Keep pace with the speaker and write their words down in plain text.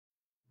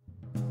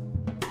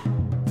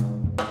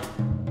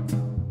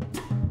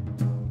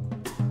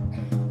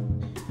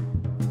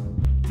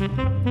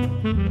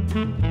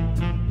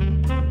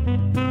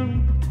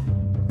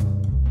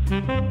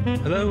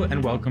Hello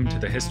and welcome to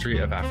the History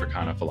of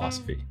Africana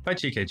Philosophy by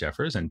G.K.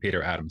 Jeffers and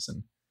Peter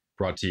Adamson,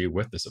 brought to you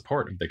with the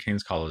support of the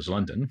King's College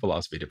London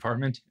Philosophy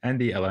Department and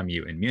the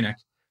LMU in Munich,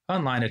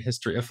 online at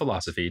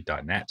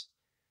historyofphilosophy.net.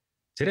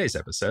 Today's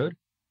episode,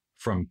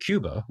 From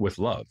Cuba with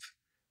Love,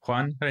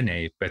 Juan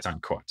Rene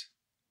Betancourt.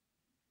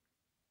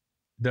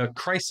 The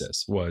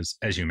Crisis was,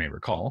 as you may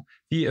recall,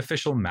 the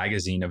official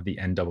magazine of the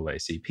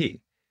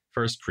NAACP,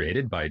 first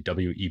created by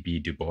W.E.B.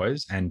 Du Bois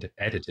and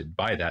edited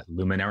by that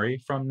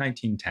luminary from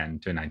 1910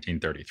 to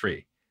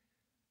 1933.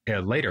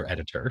 A later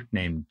editor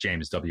named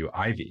James W.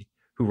 Ivey,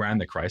 who ran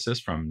the Crisis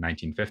from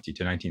 1950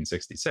 to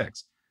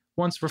 1966,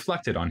 once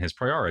reflected on his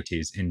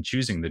priorities in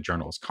choosing the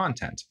journal's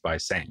content by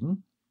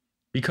saying,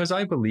 "Because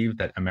I believe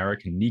that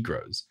American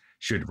Negroes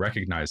should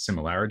recognize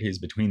similarities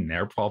between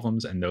their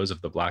problems and those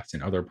of the blacks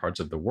in other parts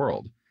of the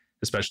world,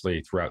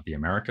 especially throughout the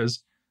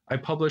Americas, I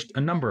published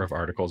a number of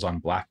articles on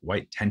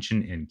black-white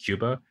tension in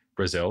Cuba,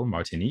 Brazil,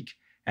 Martinique,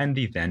 and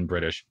the then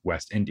British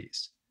West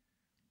Indies."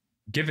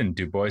 Given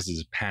Du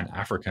Bois's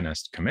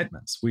Pan-Africanist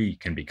commitments, we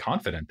can be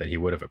confident that he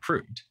would have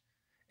approved.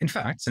 In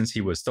fact, since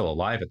he was still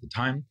alive at the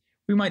time,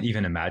 we might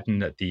even imagine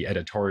that the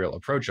editorial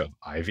approach of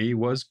Ivey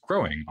was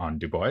growing on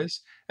Du Bois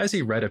as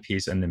he read a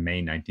piece in the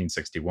May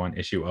 1961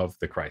 issue of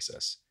The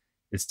Crisis.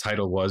 Its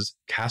title was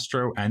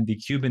Castro and the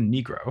Cuban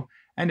Negro,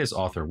 and its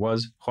author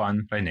was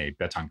Juan Rene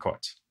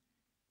Betancourt.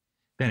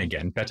 Then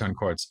again,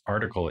 Betancourt's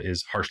article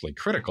is harshly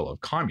critical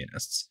of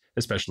communists,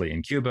 especially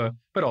in Cuba,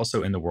 but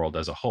also in the world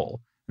as a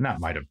whole, and that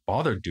might have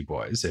bothered Du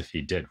Bois if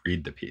he did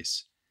read the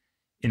piece.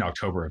 In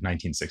October of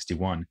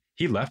 1961,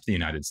 he left the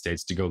United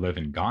States to go live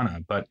in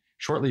Ghana, but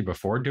shortly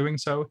before doing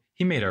so,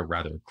 he made a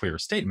rather clear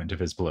statement of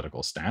his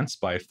political stance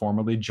by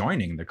formally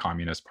joining the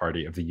Communist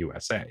Party of the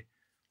USA.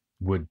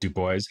 Would Du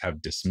Bois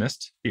have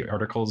dismissed the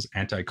article's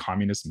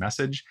anti-communist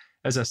message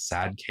as a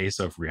sad case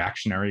of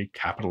reactionary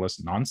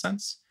capitalist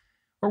nonsense?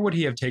 Or would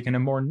he have taken a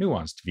more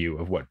nuanced view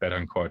of what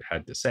Betancourt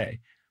had to say,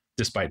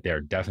 despite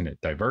their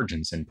definite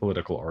divergence in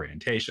political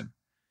orientation?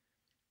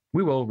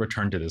 We will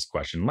return to this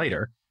question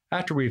later,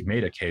 after we've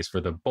made a case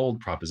for the bold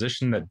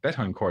proposition that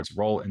Betancourt's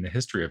role in the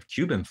history of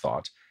Cuban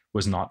thought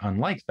was not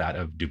unlike that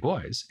of Du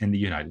Bois in the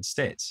United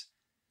States.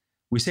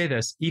 We say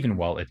this even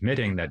while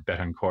admitting that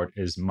Betancourt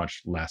is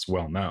much less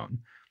well known,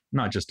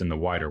 not just in the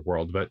wider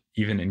world, but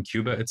even in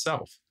Cuba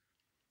itself.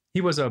 He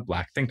was a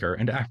black thinker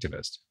and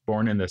activist,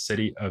 born in the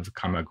city of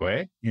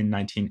Camagüey in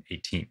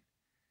 1918.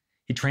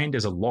 He trained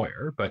as a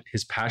lawyer, but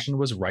his passion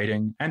was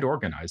writing and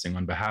organizing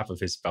on behalf of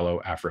his fellow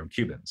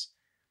Afro-Cubans.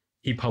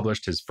 He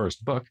published his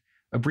first book,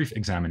 A Brief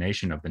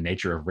Examination of the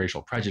Nature of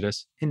Racial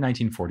Prejudice, in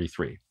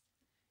 1943.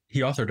 He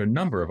authored a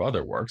number of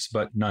other works,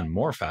 but none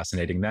more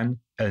fascinating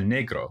than El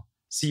Negro,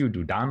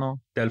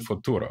 Ciudadano del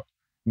Futuro,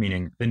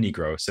 meaning the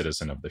Negro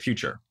citizen of the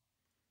future.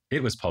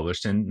 It was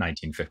published in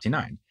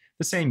 1959,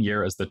 the same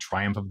year as the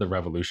triumph of the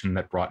revolution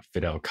that brought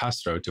Fidel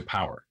Castro to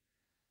power.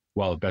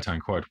 While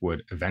Betancourt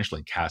would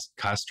eventually cast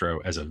Castro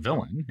as a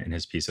villain in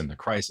his piece in The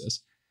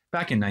Crisis,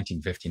 back in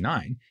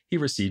 1959, he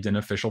received an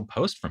official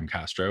post from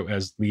Castro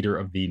as leader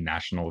of the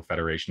National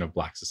Federation of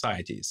Black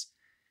Societies.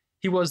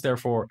 He was,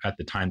 therefore, at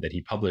the time that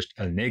he published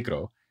El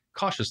Negro,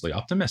 cautiously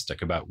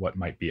optimistic about what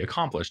might be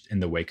accomplished in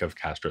the wake of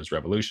Castro's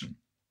revolution.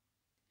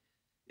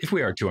 If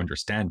we are to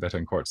understand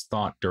Betancourt's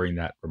thought during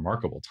that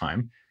remarkable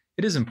time,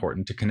 it is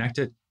important to connect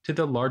it to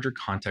the larger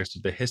context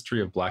of the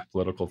history of Black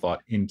political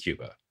thought in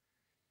Cuba.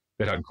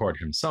 Betancourt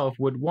himself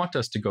would want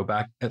us to go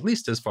back at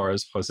least as far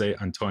as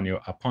José Antonio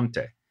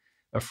Aponte,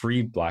 a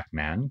free Black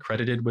man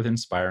credited with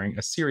inspiring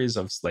a series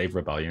of slave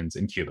rebellions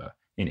in Cuba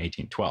in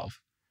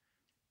 1812.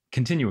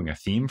 Continuing a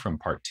theme from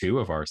part 2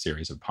 of our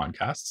series of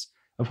podcasts,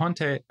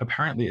 Aponte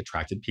apparently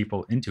attracted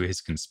people into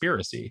his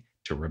conspiracy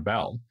to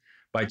rebel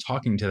by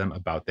talking to them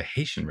about the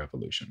Haitian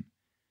Revolution.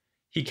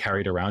 He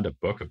carried around a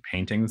book of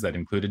paintings that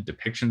included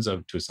depictions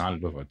of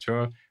Toussaint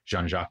Louverture,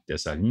 Jean-Jacques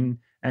Dessalines,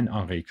 and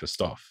Henri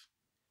Christophe.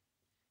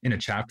 In a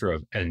chapter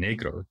of El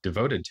Negro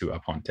devoted to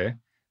Aponte,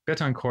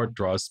 Betancourt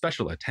draws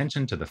special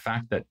attention to the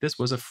fact that this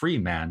was a free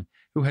man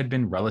who had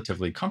been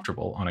relatively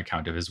comfortable on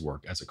account of his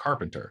work as a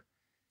carpenter.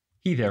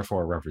 He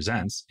therefore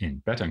represents,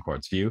 in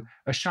Betancourt's view,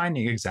 a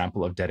shining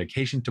example of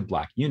dedication to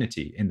Black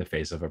unity in the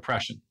face of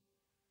oppression.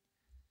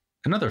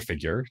 Another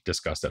figure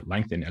discussed at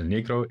length in El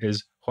Negro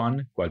is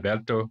Juan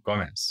Gualberto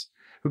Gómez,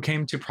 who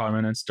came to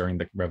prominence during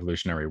the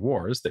Revolutionary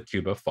Wars that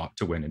Cuba fought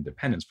to win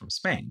independence from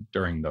Spain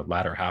during the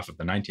latter half of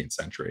the 19th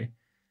century.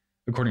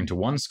 According to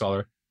one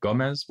scholar,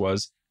 Gómez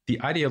was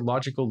the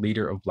ideological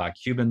leader of Black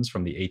Cubans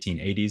from the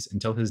 1880s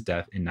until his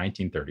death in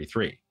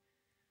 1933.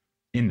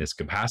 In this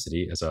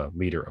capacity as a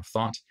leader of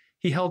thought,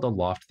 he held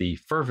aloft the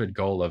fervid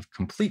goal of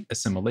complete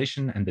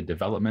assimilation and the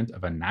development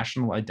of a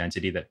national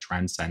identity that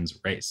transcends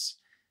race.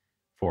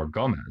 For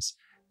Gómez,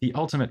 the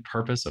ultimate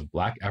purpose of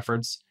Black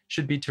efforts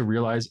should be to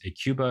realize a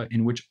Cuba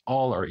in which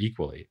all are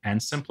equally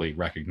and simply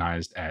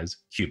recognized as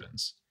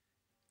Cubans.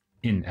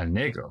 In El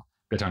Negro,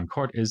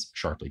 Betancourt is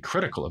sharply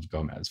critical of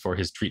Gómez for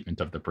his treatment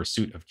of the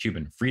pursuit of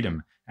Cuban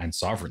freedom and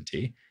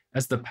sovereignty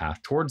as the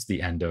path towards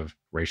the end of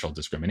racial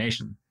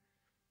discrimination.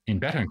 In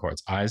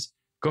Betancourt's eyes,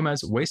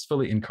 Gómez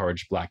wastefully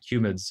encouraged Black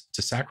Cubans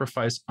to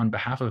sacrifice on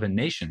behalf of a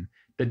nation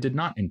that did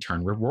not in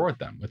turn reward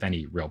them with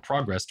any real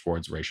progress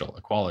towards racial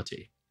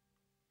equality.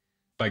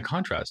 By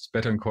contrast,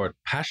 Betancourt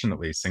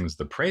passionately sings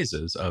the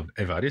praises of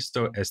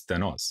Evaristo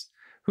Estenos,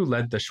 who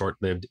led the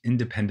short-lived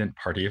Independent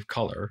Party of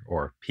Color,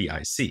 or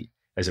PIC,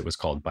 as it was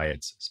called by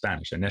its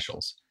Spanish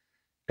initials.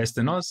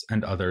 Estenos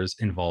and others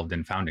involved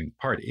in founding the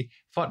party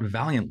fought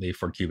valiantly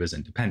for Cuba's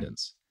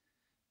independence.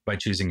 By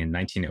choosing in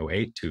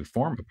 1908 to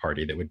form a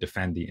party that would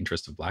defend the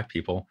interests of Black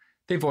people,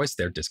 they voiced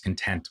their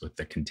discontent with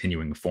the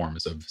continuing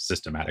forms of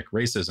systematic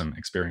racism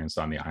experienced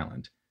on the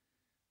island.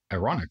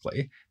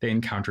 Ironically, they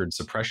encountered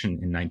suppression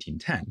in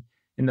 1910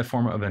 in the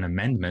form of an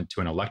amendment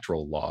to an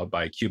electoral law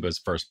by Cuba's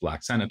first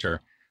Black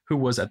senator, who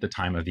was at the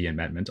time of the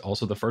amendment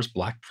also the first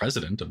Black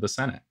president of the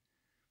Senate.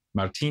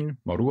 Martín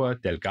Morúa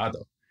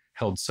Delgado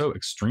held so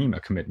extreme a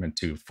commitment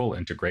to full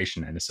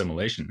integration and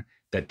assimilation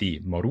that the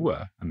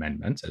Morúa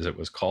Amendment, as it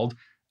was called,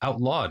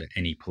 outlawed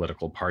any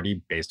political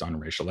party based on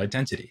racial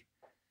identity.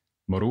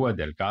 Morúa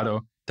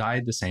Delgado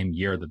died the same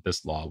year that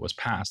this law was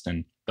passed,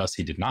 and thus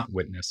he did not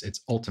witness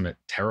its ultimate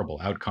terrible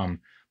outcome,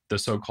 the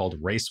so-called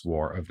Race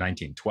War of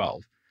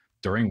 1912,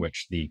 during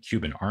which the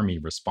Cuban army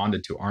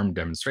responded to armed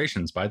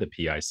demonstrations by the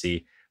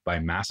PIC by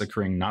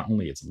massacring not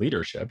only its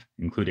leadership,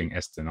 including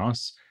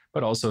Estenos,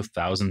 but also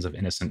thousands of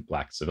innocent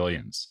Black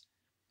civilians.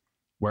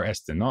 Where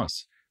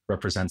Estenos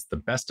represents the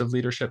best of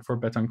leadership for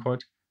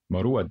Betancourt,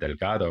 Morúa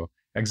Delgado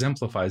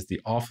exemplifies the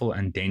awful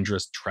and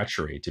dangerous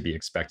treachery to be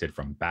expected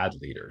from bad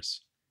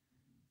leaders.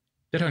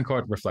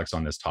 Betancourt reflects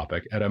on this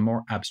topic at a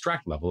more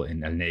abstract level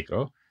in El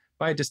Negro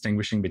by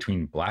distinguishing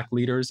between Black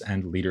leaders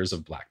and leaders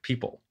of Black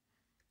people.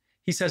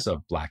 He says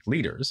of Black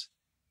leaders,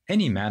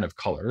 any man of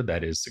color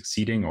that is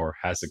succeeding or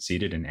has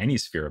succeeded in any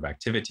sphere of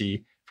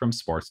activity, from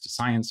sports to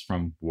science,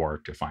 from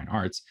war to fine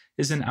arts,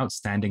 is an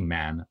outstanding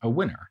man, a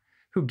winner,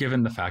 who,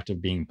 given the fact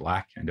of being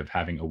Black and of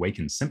having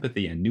awakened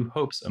sympathy and new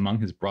hopes among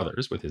his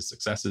brothers with his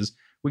successes,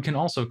 we can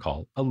also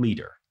call a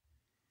leader.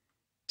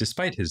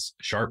 Despite his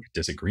sharp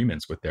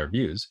disagreements with their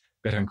views,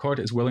 Betancourt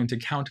is willing to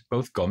count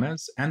both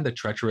Gómez and the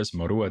treacherous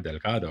Morúa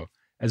Delgado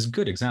as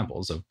good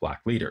examples of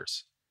Black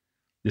leaders.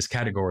 This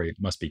category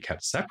must be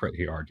kept separate,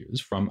 he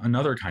argues, from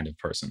another kind of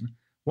person,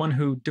 one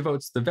who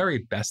devotes the very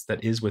best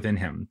that is within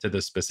him to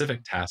the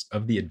specific task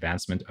of the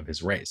advancement of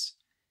his race,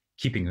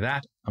 keeping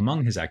that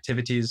among his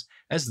activities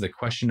as the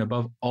question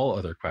above all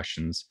other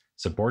questions,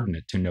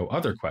 subordinate to no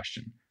other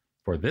question.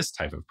 For this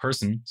type of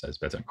person, says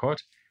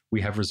Betancourt,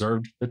 we have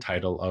reserved the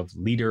title of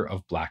leader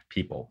of Black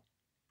people.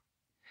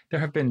 There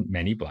have been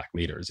many Black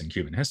leaders in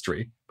Cuban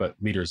history, but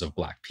leaders of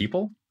Black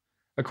people?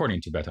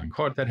 According to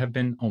Betancourt, that have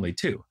been only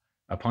two,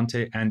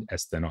 Aponte and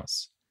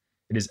Estenos.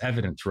 It is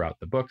evident throughout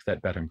the book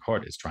that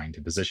Betancourt is trying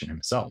to position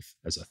himself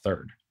as a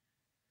third.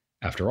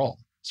 After all,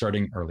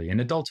 starting early in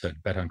adulthood,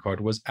 Betancourt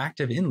was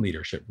active in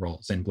leadership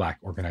roles in Black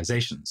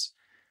organizations.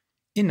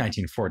 In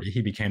 1940,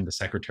 he became the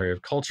Secretary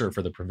of Culture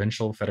for the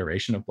Provincial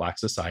Federation of Black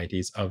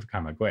Societies of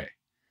Camagüey.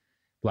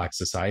 Black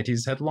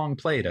societies had long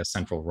played a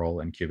central role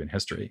in Cuban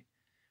history.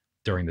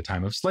 During the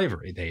time of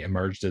slavery, they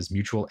emerged as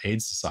mutual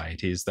aid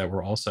societies that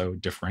were also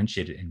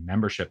differentiated in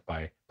membership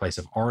by place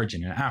of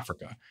origin in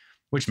Africa,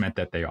 which meant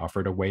that they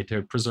offered a way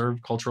to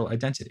preserve cultural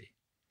identity.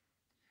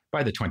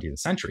 By the 20th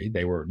century,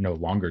 they were no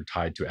longer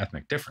tied to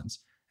ethnic difference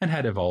and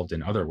had evolved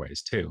in other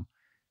ways too.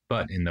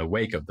 But in the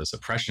wake of the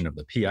suppression of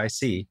the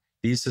PIC,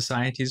 these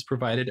societies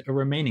provided a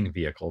remaining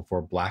vehicle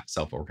for Black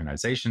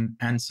self-organization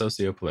and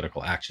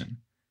socio-political action.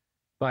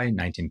 By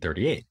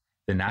 1938,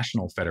 the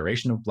National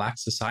Federation of Black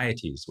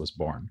Societies was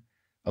born,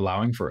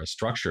 allowing for a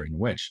structure in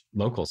which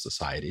local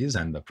societies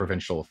and the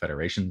provincial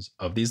federations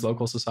of these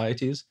local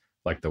societies,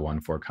 like the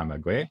one for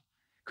Camagüey,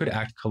 could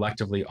act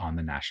collectively on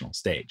the national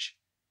stage.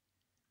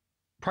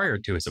 Prior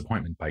to his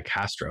appointment by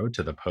Castro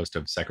to the post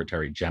of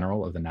Secretary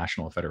General of the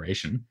National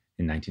Federation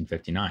in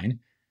 1959,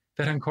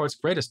 Betancourt's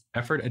greatest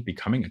effort at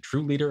becoming a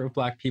true leader of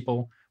Black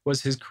people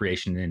was his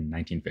creation in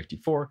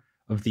 1954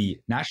 of the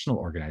National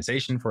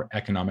Organization for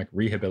Economic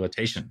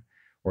Rehabilitation,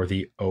 or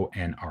the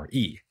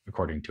ONRE,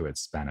 according to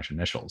its Spanish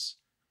initials.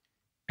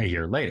 A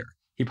year later,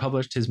 he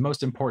published his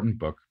most important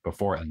book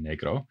before El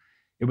Negro.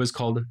 It was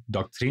called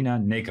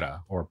Doctrina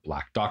Negra, or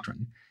Black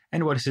Doctrine,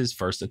 and was his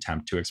first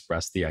attempt to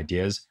express the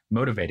ideas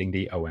motivating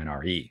the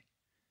ONRE.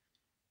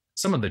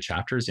 Some of the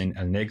chapters in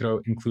El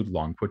Negro include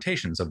long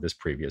quotations of this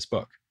previous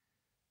book.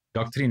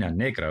 Doctrina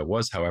Negra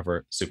was,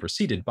 however,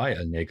 superseded by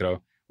El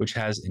Negro, which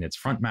has in its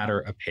front matter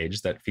a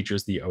page that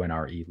features the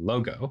ONRE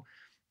logo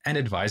and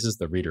advises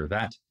the reader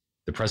that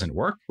the present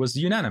work was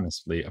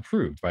unanimously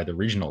approved by the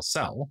regional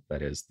cell,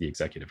 that is, the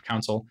Executive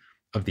Council,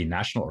 of the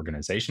National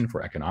Organization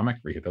for Economic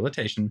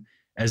Rehabilitation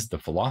as the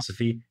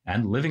philosophy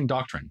and living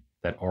doctrine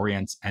that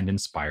orients and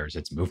inspires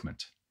its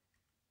movement.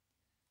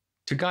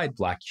 To guide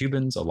Black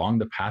Cubans along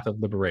the path of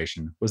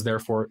liberation was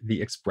therefore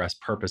the express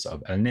purpose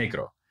of El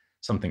Negro,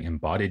 something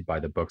embodied by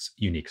the book's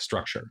unique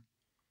structure.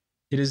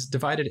 It is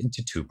divided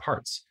into two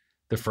parts,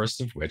 the first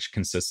of which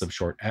consists of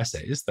short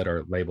essays that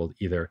are labeled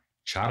either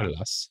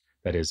charlas,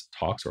 that is,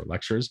 talks or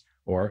lectures,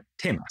 or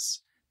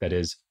temas, that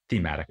is,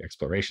 thematic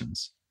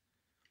explorations.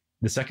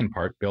 The second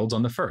part builds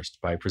on the first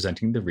by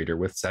presenting the reader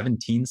with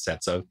 17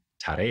 sets of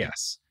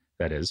tareas,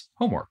 that is,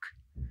 homework.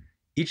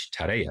 Each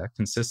tarea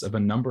consists of a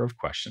number of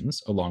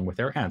questions, along with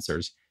their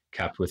answers,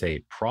 capped with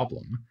a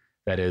problem,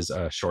 that is,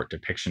 a short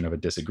depiction of a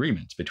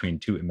disagreement between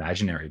two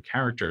imaginary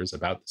characters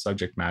about the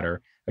subject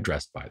matter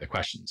addressed by the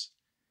questions.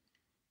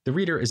 The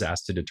reader is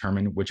asked to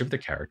determine which of the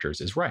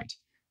characters is right,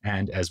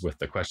 and as with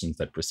the questions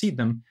that precede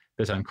them,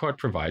 Betancourt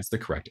provides the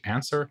correct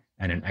answer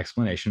and an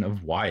explanation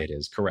of why it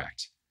is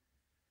correct.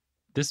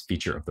 This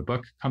feature of the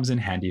book comes in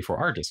handy for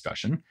our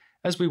discussion,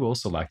 as we will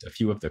select a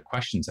few of the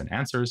questions and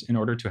answers in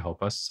order to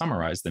help us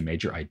summarize the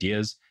major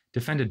ideas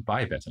defended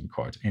by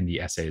Betancourt in the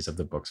essays of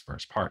the book's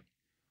first part.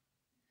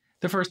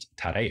 The first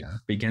tarea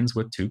begins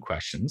with two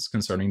questions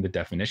concerning the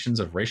definitions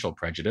of racial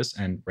prejudice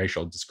and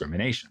racial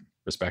discrimination,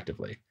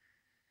 respectively.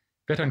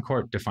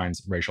 Betancourt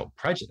defines racial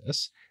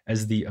prejudice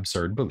as the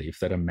absurd belief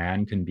that a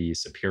man can be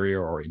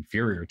superior or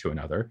inferior to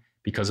another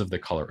because of the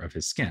color of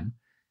his skin,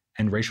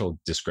 and racial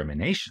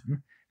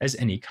discrimination as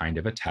any kind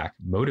of attack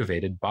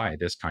motivated by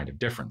this kind of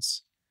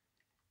difference.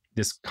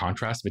 This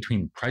contrast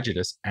between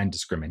prejudice and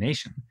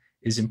discrimination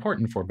is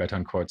important for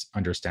Betancourt's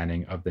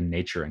understanding of the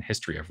nature and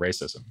history of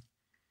racism.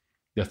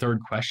 The third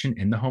question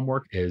in the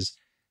homework is,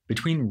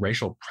 between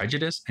racial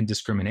prejudice and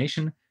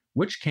discrimination,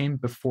 which came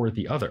before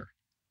the other?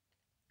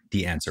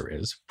 The answer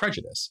is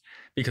prejudice,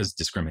 because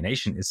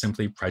discrimination is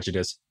simply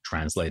prejudice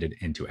translated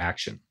into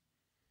action.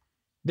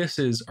 This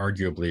is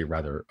arguably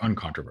rather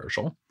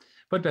uncontroversial,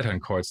 but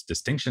Betancourt's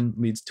distinction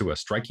leads to a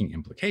striking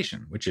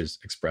implication, which is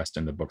expressed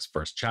in the book's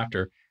first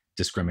chapter,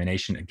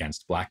 Discrimination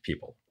Against Black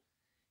People.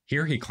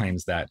 Here he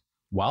claims that,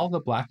 while the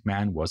black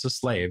man was a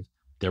slave,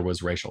 there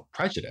was racial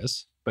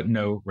prejudice, but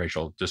no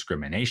racial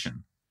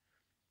discrimination.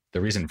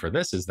 The reason for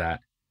this is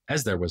that,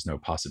 as there was no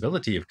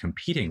possibility of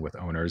competing with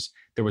owners,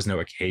 there was no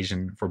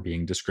occasion for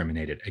being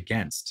discriminated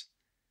against.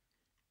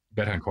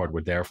 Betancourt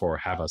would therefore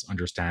have us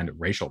understand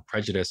racial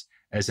prejudice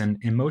as an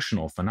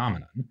emotional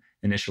phenomenon,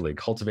 initially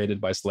cultivated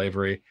by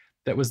slavery,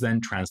 that was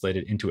then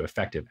translated into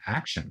effective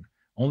action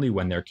only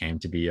when there came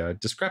to be a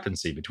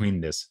discrepancy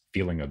between this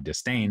feeling of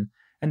disdain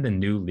and the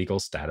new legal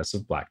status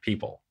of Black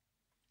people.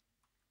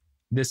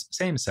 This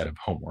same set of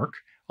homework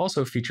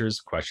also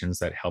features questions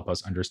that help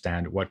us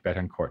understand what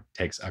Betancourt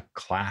takes a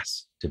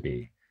class to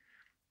be.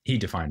 He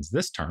defines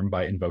this term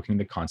by invoking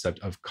the concept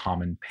of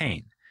common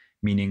pain,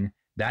 meaning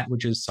that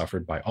which is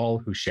suffered by all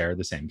who share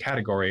the same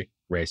category,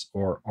 race,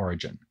 or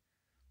origin.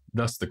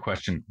 Thus, the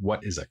question,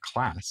 what is a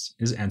class,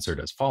 is answered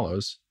as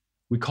follows.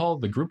 We call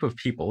the group of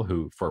people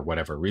who, for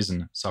whatever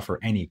reason, suffer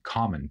any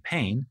common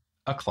pain,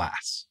 a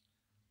class.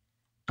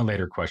 A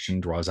later question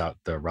draws out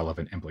the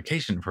relevant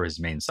implication for his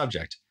main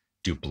subject.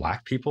 Do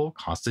Black people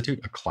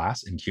constitute a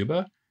class in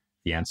Cuba?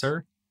 The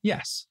answer,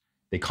 yes.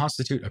 They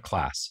constitute a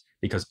class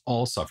because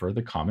all suffer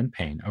the common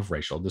pain of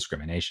racial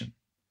discrimination.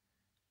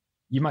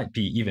 You might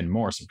be even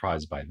more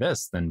surprised by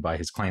this than by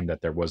his claim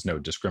that there was no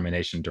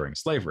discrimination during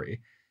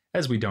slavery,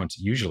 as we don't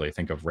usually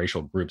think of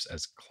racial groups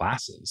as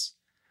classes.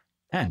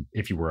 And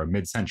if you were a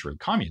mid-century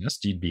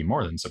communist, you'd be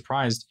more than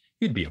surprised,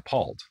 you'd be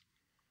appalled.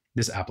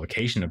 This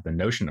application of the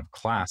notion of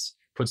class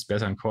puts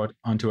Betancourt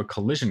onto a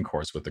collision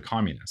course with the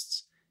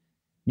communists.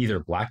 Neither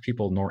Black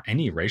people nor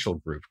any racial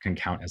group can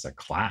count as a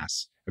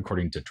class,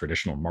 according to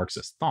traditional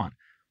Marxist thought,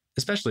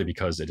 especially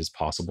because it is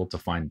possible to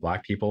find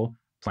Black people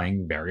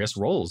playing various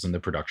roles in the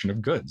production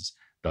of goods,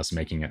 thus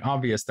making it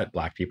obvious that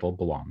Black people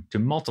belong to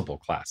multiple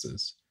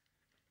classes.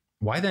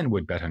 Why then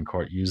would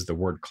Betancourt use the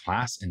word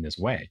class in this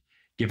way,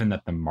 given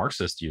that the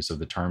Marxist use of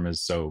the term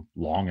is so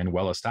long and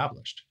well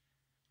established?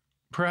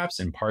 Perhaps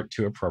in part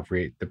to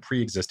appropriate the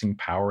pre-existing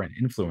power and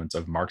influence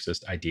of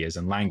Marxist ideas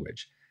and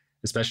language,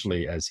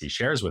 especially as he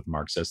shares with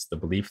Marxists the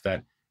belief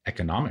that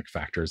economic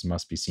factors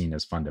must be seen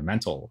as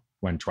fundamental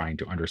when trying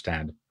to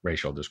understand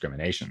racial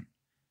discrimination.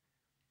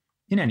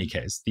 In any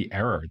case, the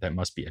error that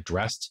must be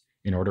addressed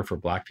in order for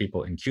Black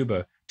people in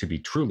Cuba to be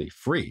truly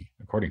free,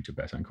 according to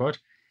Betancourt,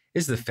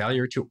 is the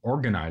failure to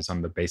organize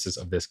on the basis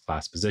of this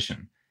class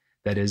position.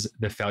 That is,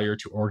 the failure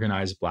to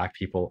organize Black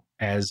people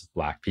as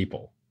Black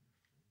people.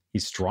 He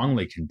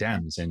strongly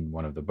condemns in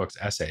one of the book's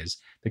essays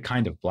the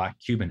kind of Black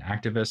Cuban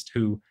activist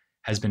who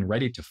has been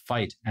ready to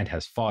fight and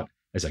has fought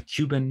as a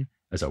Cuban,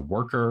 as a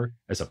worker,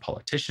 as a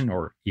politician,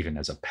 or even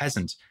as a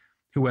peasant,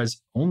 who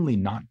has only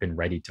not been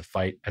ready to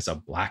fight as a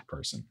Black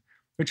person,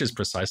 which is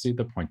precisely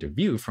the point of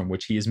view from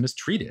which he is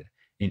mistreated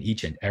in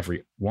each and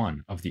every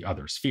one of the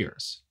other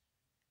spheres.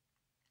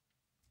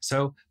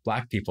 So,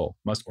 Black people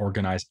must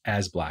organize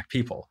as Black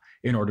people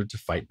in order to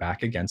fight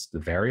back against the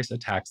various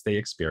attacks they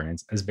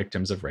experience as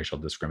victims of racial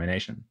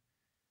discrimination.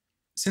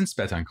 Since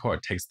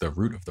Betancourt takes the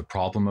root of the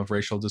problem of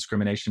racial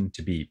discrimination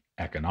to be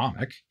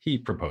economic, he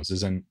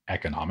proposes an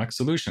economic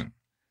solution.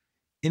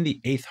 In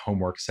the 8th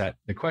homework set,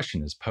 the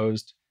question is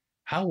posed,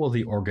 how will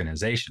the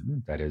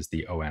organization, that is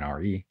the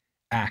ONRE,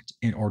 act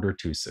in order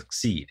to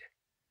succeed?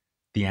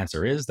 The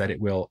answer is that it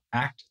will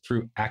act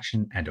through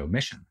action and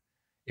omission.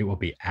 It will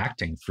be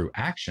acting through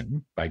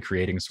action by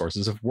creating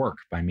sources of work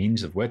by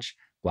means of which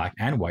Black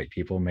and white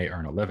people may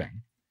earn a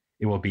living.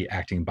 It will be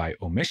acting by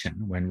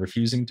omission when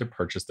refusing to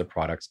purchase the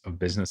products of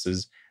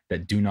businesses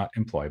that do not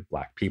employ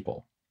Black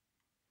people.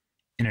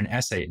 In an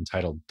essay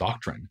entitled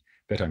Doctrine,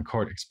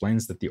 Betancourt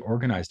explains that the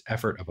organized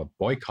effort of a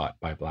boycott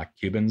by Black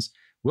Cubans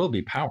will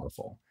be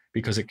powerful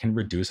because it can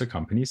reduce a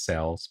company's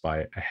sales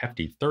by a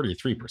hefty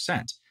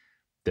 33%,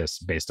 this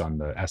based on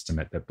the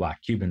estimate that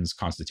Black Cubans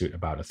constitute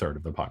about a third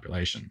of the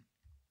population.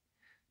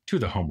 To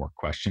the homework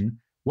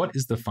question, what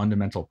is the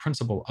fundamental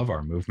principle of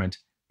our movement?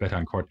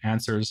 Betancourt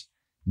answers,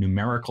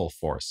 numerical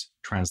force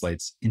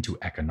translates into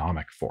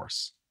economic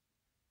force.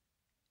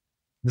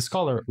 The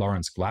scholar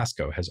Lawrence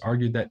Glasgow has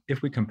argued that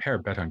if we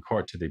compare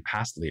Betancourt to the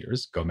past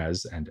leaders,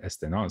 Gomez and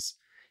Estenos,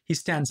 he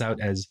stands out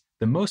as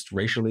the most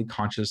racially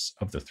conscious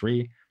of the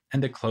three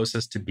and the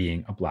closest to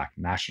being a Black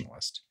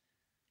nationalist.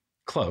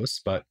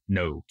 Close, but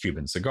no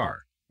Cuban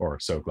cigar, or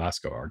so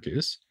Glasgow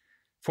argues.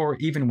 For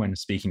even when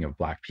speaking of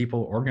Black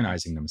people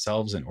organizing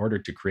themselves in order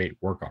to create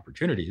work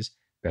opportunities,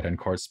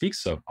 Betancourt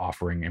speaks of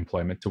offering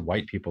employment to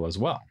white people as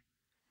well.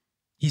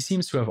 He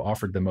seems to have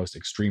offered the most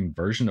extreme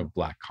version of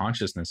Black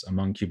consciousness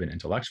among Cuban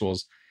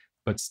intellectuals,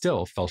 but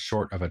still fell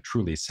short of a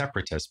truly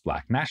separatist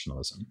Black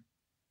nationalism.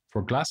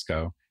 For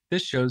Glasgow,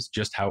 this shows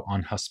just how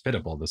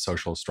unhospitable the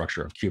social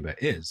structure of Cuba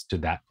is to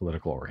that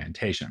political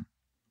orientation.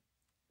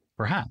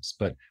 Perhaps,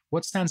 but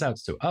what stands out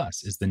to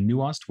us is the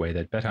nuanced way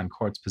that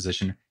Betancourt's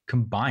position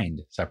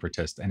combined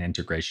separatist and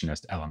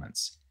integrationist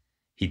elements.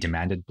 He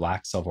demanded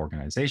Black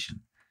self-organization,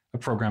 a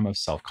program of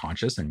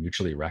self-conscious and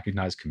mutually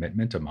recognized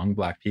commitment among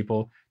Black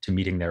people to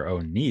meeting their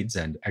own needs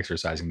and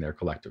exercising their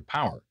collective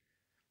power.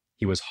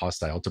 He was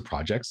hostile to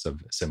projects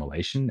of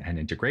assimilation and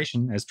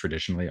integration as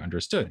traditionally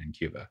understood in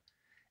Cuba.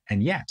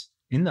 And yet,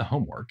 in the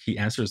homework, he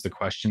answers the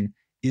question,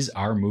 is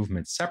our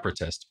movement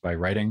separatist, by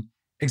writing,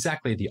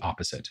 exactly the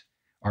opposite.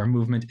 Our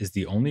movement is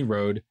the only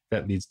road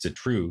that leads to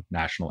true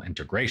national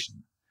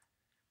integration.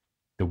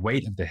 The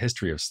weight of the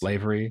history of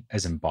slavery,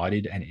 as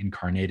embodied and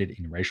incarnated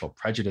in racial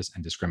prejudice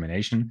and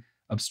discrimination,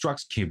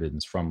 obstructs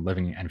Cubans from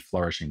living and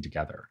flourishing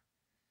together.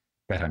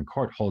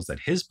 Betancourt holds that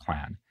his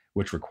plan,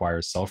 which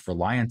requires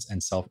self-reliance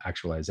and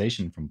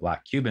self-actualization from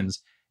Black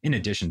Cubans, in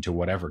addition to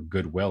whatever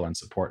goodwill and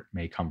support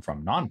may come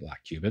from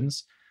non-Black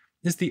Cubans,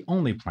 is the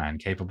only plan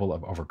capable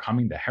of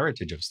overcoming the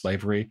heritage of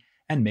slavery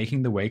and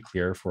making the way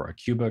clear for a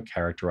Cuba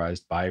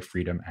characterized by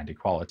freedom and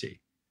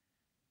equality.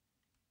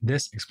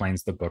 This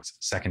explains the book's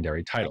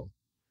secondary title,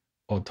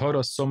 O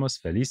todos somos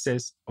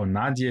felices o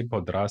nadie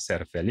podrá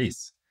ser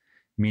feliz,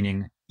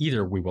 meaning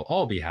either we will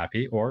all be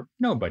happy or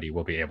nobody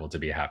will be able to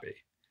be happy.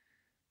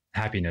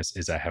 Happiness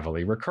is a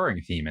heavily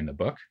recurring theme in the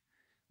book.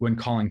 When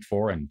calling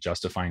for and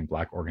justifying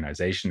Black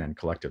organization and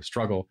collective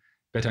struggle,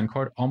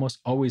 Betancourt almost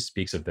always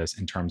speaks of this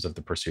in terms of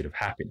the pursuit of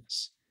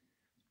happiness.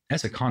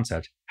 As a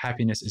concept,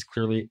 happiness is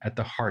clearly at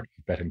the heart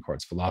of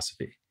Betancourt's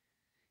philosophy.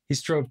 He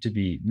strove to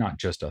be not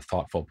just a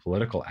thoughtful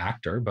political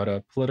actor, but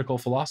a political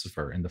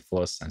philosopher in the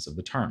fullest sense of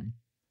the term.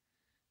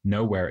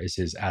 Nowhere is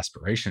his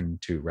aspiration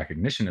to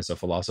recognition as a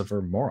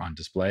philosopher more on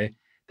display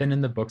than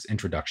in the book's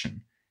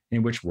introduction,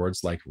 in which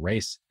words like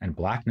race and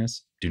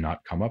Blackness do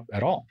not come up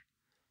at all.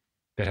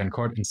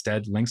 Betancourt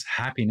instead links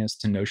happiness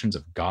to notions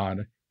of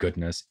God,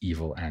 goodness,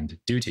 evil, and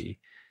duty,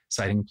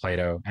 citing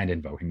Plato and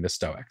invoking the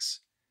Stoics.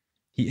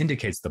 He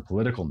indicates the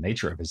political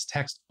nature of his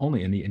text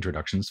only in the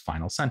introduction's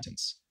final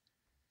sentence.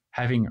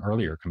 Having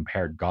earlier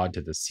compared God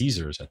to the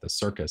Caesars at the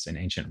circus in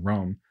ancient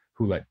Rome,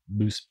 who let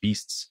loose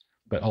beasts,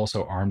 but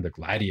also armed the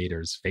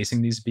gladiators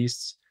facing these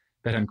beasts,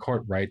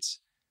 Betancourt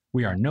writes,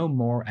 "We are no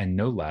more and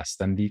no less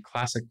than the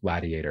classic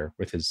gladiator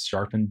with his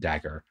sharpened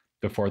dagger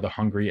before the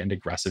hungry and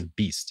aggressive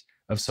beast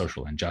of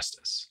social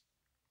injustice."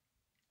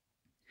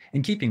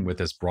 In keeping with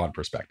this broad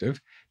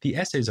perspective, the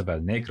essays of El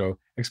Negro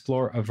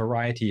explore a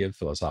variety of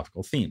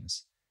philosophical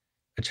themes.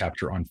 A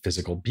chapter on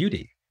physical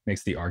beauty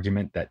makes the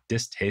argument that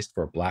distaste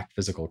for Black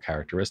physical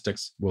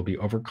characteristics will be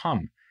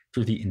overcome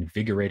through the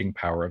invigorating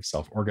power of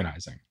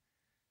self-organizing.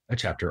 A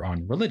chapter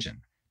on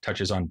religion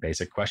touches on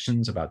basic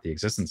questions about the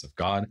existence of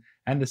God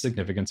and the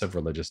significance of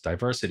religious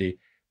diversity,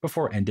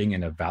 before ending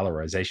in a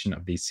valorization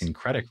of the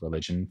syncretic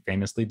religion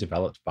famously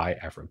developed by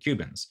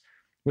Afro-Cubans,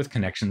 with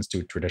connections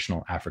to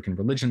traditional African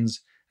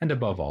religions and,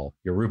 above all,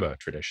 Yoruba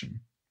tradition.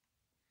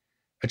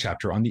 A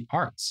chapter on the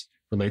arts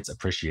relates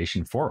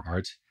appreciation for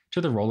art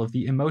to the role of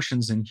the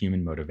emotions in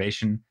human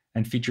motivation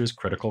and features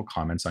critical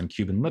comments on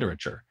Cuban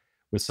literature,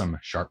 with some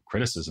sharp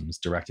criticisms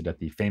directed at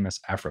the famous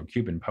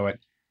Afro-Cuban poet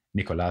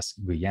Nicolas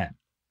Guillen.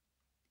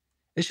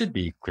 It should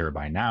be clear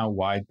by now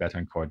why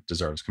Betancourt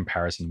deserves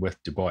comparison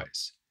with Du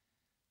Bois.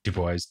 Du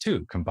Bois,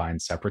 too,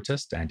 combined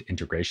separatist and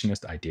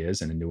integrationist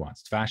ideas in a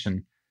nuanced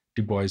fashion.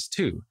 Du Bois,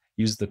 too,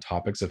 used the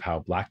topics of how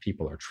Black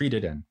people are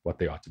treated and what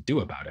they ought to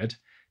do about it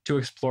to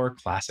explore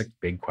classic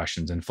big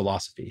questions in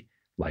philosophy,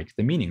 like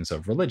the meanings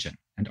of religion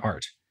and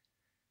art.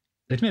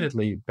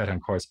 Admittedly,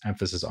 Betancourt's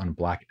emphasis on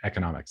Black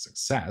economic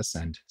success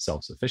and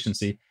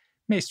self-sufficiency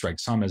may strike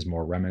some as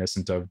more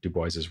reminiscent of Du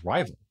Bois's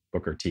rival,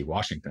 Booker T.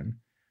 Washington.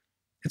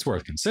 It's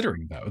worth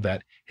considering, though,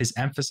 that his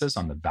emphasis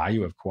on the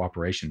value of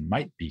cooperation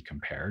might be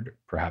compared,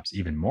 perhaps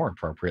even more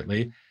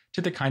appropriately,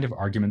 to the kind of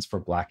arguments for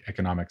Black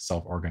economic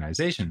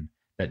self-organization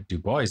that Du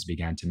Bois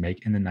began to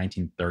make in the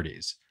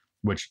 1930s,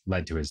 which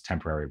led to his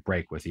temporary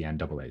break with the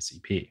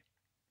NAACP.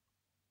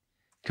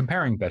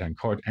 Comparing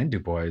Betancourt and Du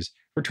Bois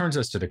returns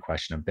us to the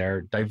question of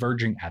their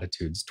diverging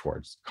attitudes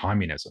towards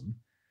communism.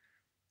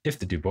 If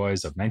the Du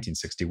Bois of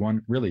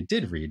 1961 really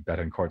did read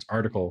Betancourt's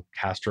article,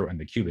 Castro and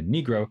the Cuban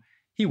Negro,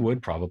 he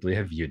would probably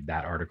have viewed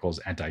that article's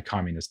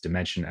anti-communist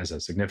dimension as a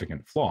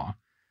significant flaw.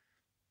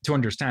 To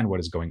understand what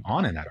is going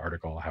on in that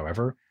article,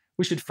 however,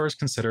 we should first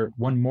consider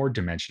one more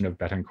dimension of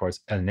Betancourt's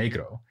El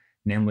Negro,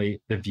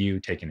 namely the view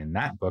taken in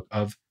that book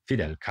of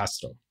Fidel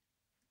Castro.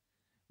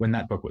 When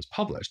that book was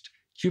published,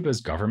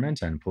 Cuba's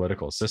government and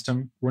political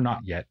system were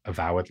not yet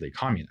avowedly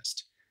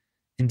communist.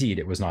 Indeed,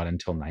 it was not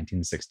until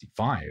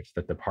 1965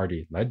 that the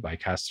party led by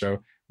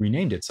Castro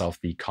renamed itself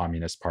the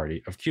Communist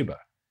Party of Cuba.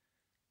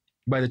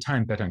 By the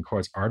time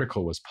Betancourt's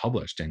article was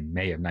published in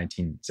May of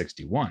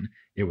 1961,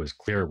 it was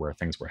clear where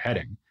things were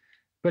heading.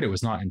 But it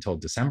was not until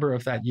December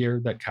of that year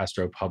that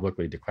Castro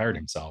publicly declared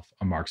himself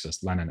a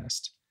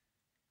Marxist-Leninist.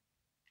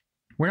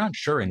 We're not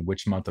sure in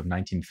which month of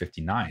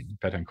 1959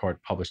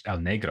 Betancourt published El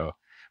Negro,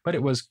 but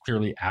it was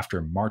clearly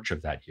after March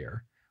of that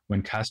year,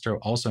 when Castro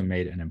also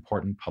made an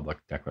important public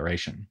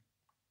declaration.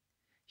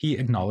 He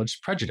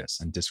acknowledged prejudice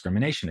and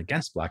discrimination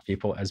against Black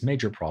people as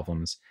major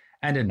problems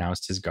and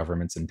announced his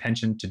government's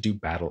intention to do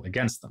battle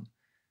against them,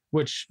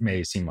 which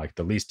may seem like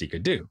the least he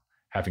could do,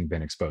 having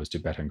been exposed to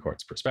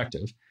Betancourt's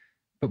perspective.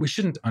 But we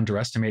shouldn't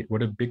underestimate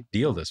what a big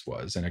deal this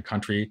was in a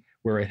country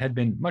where it had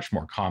been much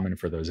more common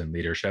for those in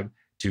leadership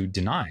to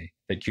deny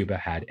that Cuba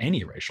had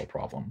any racial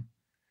problem.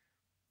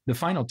 The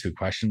final two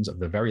questions of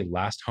the very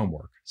last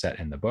homework set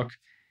in the book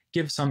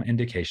give some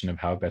indication of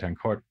how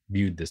Betancourt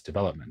viewed this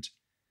development.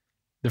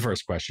 The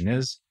first question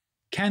is,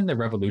 can the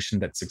revolution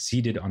that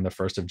succeeded on the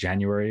 1st of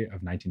January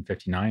of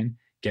 1959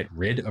 get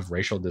rid of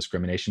racial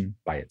discrimination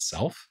by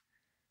itself?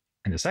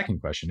 And the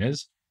second question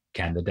is,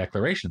 can the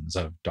declarations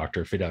of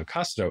Dr. Fidel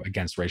Castro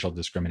against racial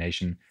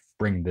discrimination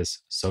bring this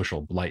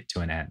social blight to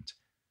an end?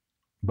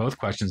 Both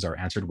questions are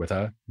answered with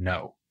a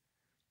no.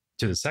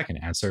 To the second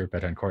answer,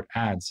 Betancourt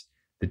adds,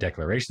 the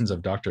declarations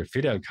of Dr.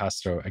 Fidel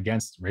Castro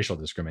against racial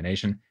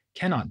discrimination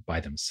cannot by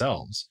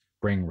themselves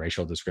bring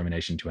racial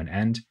discrimination to an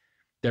end.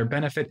 Their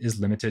benefit is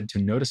limited to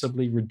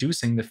noticeably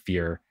reducing the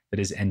fear that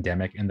is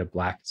endemic in the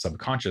Black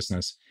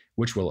subconsciousness,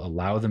 which will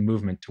allow the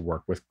movement to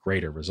work with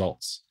greater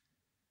results.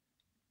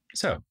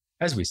 So,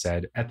 as we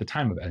said, at the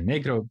time of El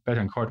Negro,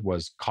 Betancourt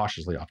was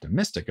cautiously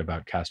optimistic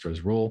about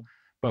Castro's rule,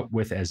 but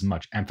with as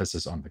much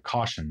emphasis on the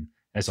caution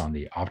as on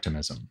the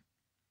optimism.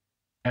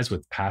 As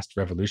with past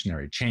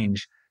revolutionary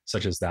change,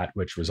 such as that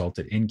which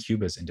resulted in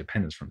Cuba's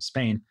independence from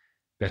Spain,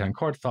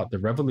 Betancourt thought the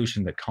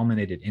revolution that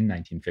culminated in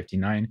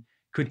 1959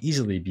 could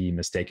easily be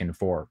mistaken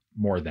for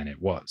more than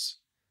it was.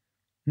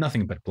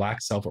 Nothing but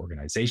Black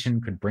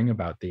self-organization could bring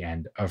about the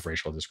end of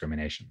racial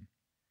discrimination.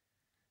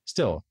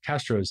 Still,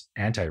 Castro's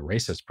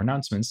anti-racist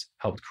pronouncements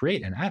helped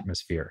create an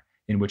atmosphere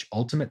in which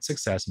ultimate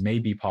success may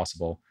be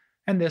possible,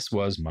 and this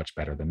was much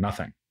better than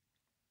nothing.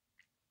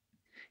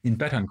 In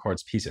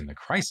Betancourt's piece in The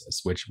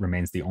Crisis, which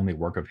remains the only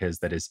work of his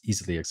that is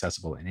easily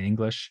accessible in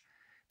English,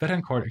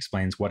 Betancourt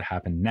explains what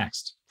happened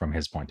next from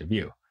his point of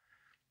view.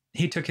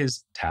 He took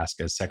his task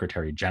as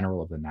Secretary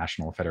General of the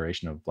National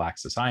Federation of Black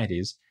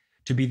Societies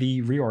to be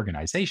the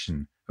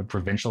reorganization of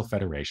provincial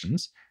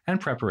federations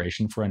and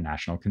preparation for a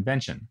national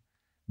convention.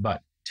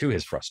 But, to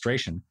his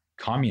frustration,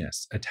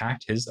 communists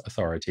attacked his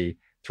authority,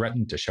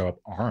 threatened to show up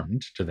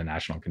armed to the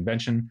national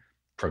convention,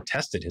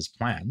 protested his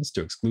plans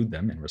to exclude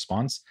them in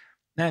response,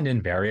 and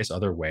in various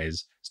other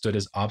ways stood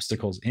as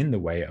obstacles in the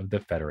way of the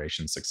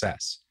Federation's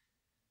success.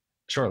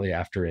 Shortly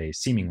after a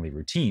seemingly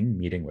routine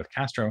meeting with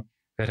Castro,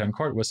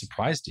 Betancourt was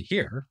surprised to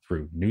hear,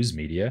 through news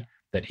media,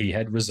 that he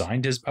had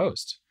resigned his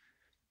post.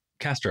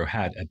 Castro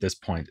had, at this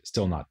point,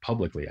 still not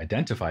publicly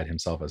identified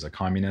himself as a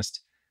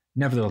communist.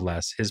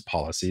 Nevertheless, his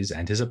policies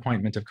and his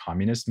appointment of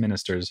communist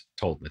ministers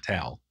told the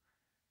tale.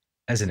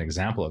 As an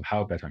example of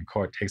how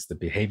Betancourt takes the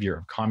behavior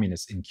of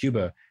communists in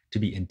Cuba to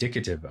be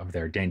indicative of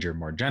their danger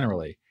more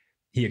generally,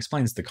 he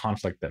explains the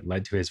conflict that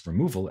led to his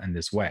removal in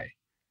this way.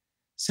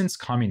 Since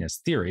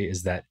communist theory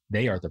is that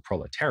they are the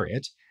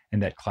proletariat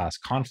and that class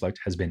conflict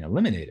has been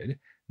eliminated,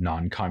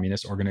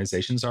 non-communist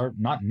organizations are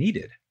not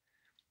needed.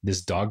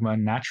 This dogma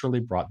naturally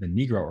brought the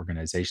Negro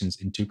organizations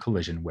into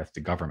collision with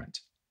the government.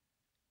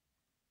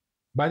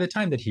 By the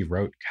time that he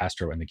wrote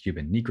Castro and the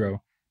Cuban Negro,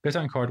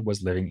 Betancourt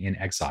was living in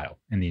exile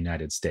in the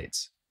United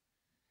States.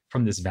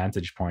 From this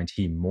vantage point,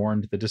 he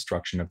mourned the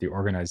destruction of the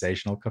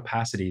organizational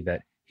capacity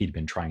that he'd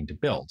been trying to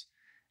build,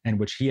 and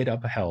which he had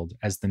upheld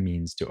as the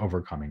means to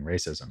overcoming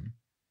racism.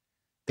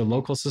 The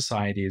local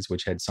societies,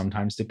 which had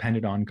sometimes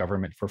depended on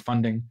government for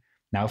funding,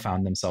 now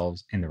found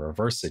themselves in the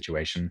reverse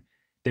situation.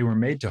 They were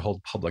made to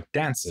hold public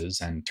dances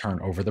and turn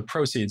over the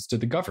proceeds to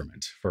the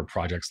government for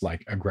projects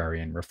like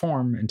agrarian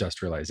reform,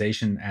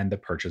 industrialization, and the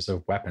purchase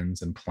of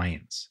weapons and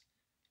planes.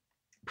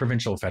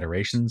 Provincial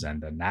federations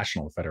and the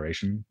National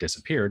Federation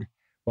disappeared,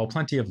 while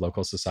plenty of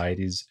local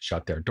societies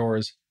shut their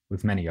doors,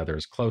 with many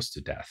others close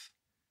to death.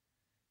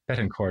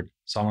 Betancourt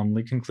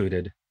solemnly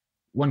concluded,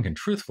 "One can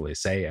truthfully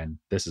say, and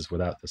this is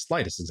without the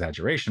slightest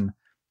exaggeration,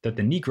 that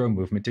the Negro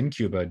movement in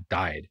Cuba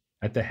died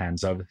at the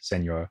hands of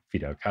Señor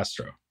Fidel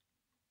Castro."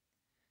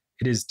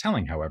 It is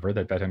telling, however,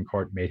 that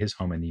Betancourt made his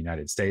home in the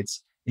United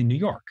States in New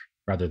York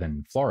rather than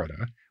in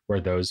Florida,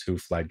 where those who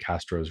fled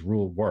Castro's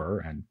rule were,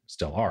 and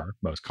still are,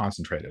 most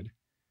concentrated.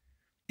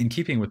 In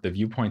keeping with the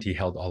viewpoint he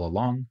held all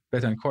along,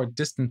 Betancourt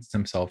distanced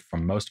himself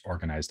from most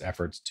organized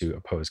efforts to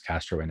oppose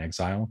Castro in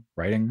exile,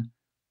 writing,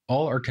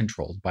 "All are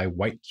controlled by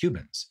white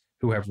Cubans,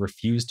 who have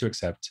refused to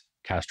accept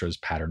Castro's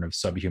pattern of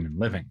subhuman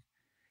living.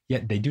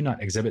 Yet they do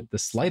not exhibit the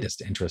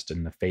slightest interest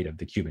in the fate of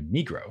the Cuban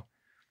Negro.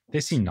 They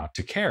seem not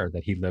to care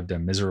that he lived a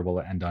miserable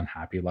and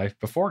unhappy life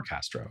before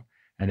Castro,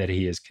 and that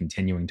he is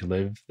continuing to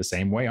live the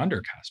same way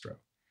under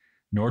Castro.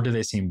 Nor do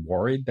they seem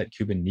worried that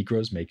Cuban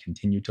Negroes may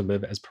continue to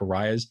live as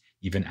pariahs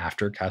even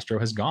after Castro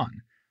has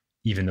gone,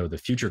 even though the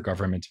future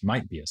government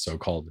might be a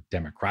so-called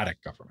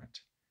democratic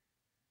government."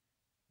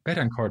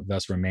 Betancourt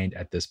thus remained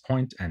at this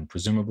point, and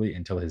presumably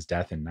until his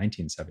death in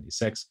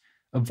 1976,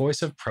 a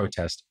voice of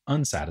protest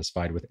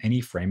unsatisfied with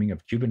any framing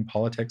of Cuban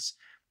politics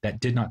that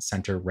did not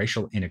center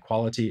racial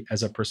inequality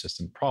as a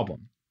persistent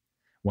problem,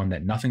 one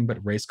that nothing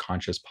but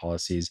race-conscious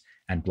policies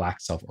and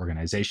Black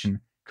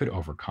self-organization could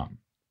overcome.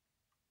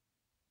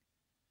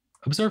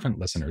 Observant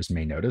listeners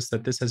may notice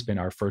that this has been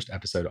our first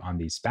episode on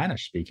the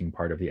Spanish-speaking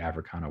part of the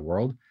Africana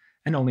world,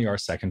 and only our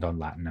second on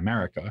Latin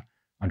America,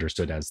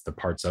 understood as the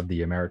parts of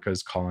the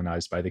Americas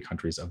colonized by the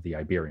countries of the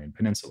Iberian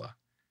Peninsula.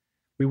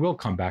 We will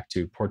come back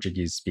to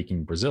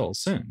Portuguese-speaking Brazil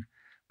soon,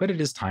 but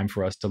it is time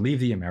for us to leave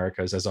the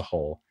Americas as a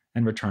whole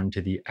and return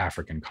to the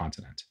African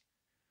continent.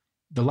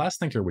 The last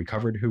thinker we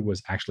covered who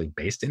was actually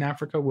based in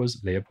Africa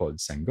was Leopold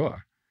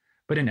Senghor,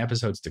 but in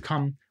episodes to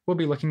come, we'll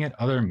be looking at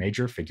other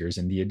major figures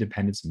in the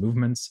independence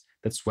movements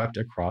that swept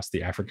across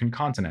the African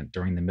continent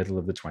during the middle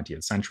of the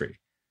 20th century.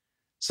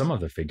 Some of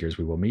the figures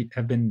we will meet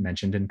have been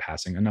mentioned in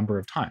passing a number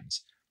of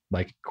times,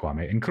 like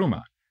Kwame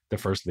Nkrumah, the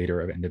first leader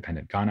of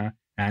independent Ghana,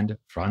 and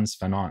Frantz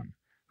Fanon,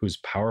 whose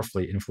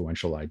powerfully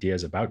influential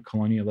ideas about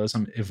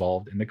colonialism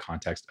evolved in the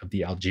context of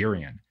the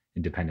Algerian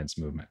independence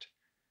movement.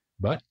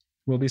 But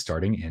we'll be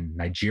starting in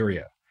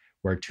Nigeria,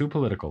 where two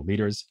political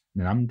leaders,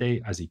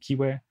 Nnamdi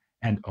Azikiwe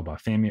and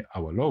Obafemi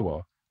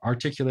Awolowo,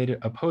 articulated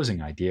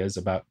opposing ideas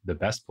about the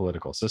best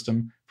political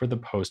system for the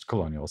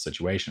post-colonial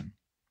situation.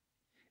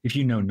 If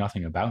you know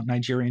nothing about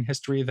Nigerian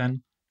history,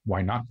 then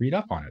why not read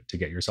up on it to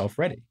get yourself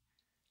ready?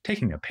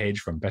 Taking a page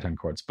from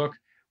Betancourt's book,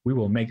 we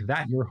will make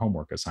that your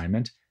homework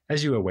assignment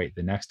as you await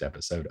the next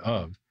episode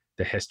of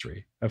The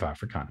History of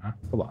Africana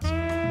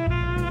Philosophy.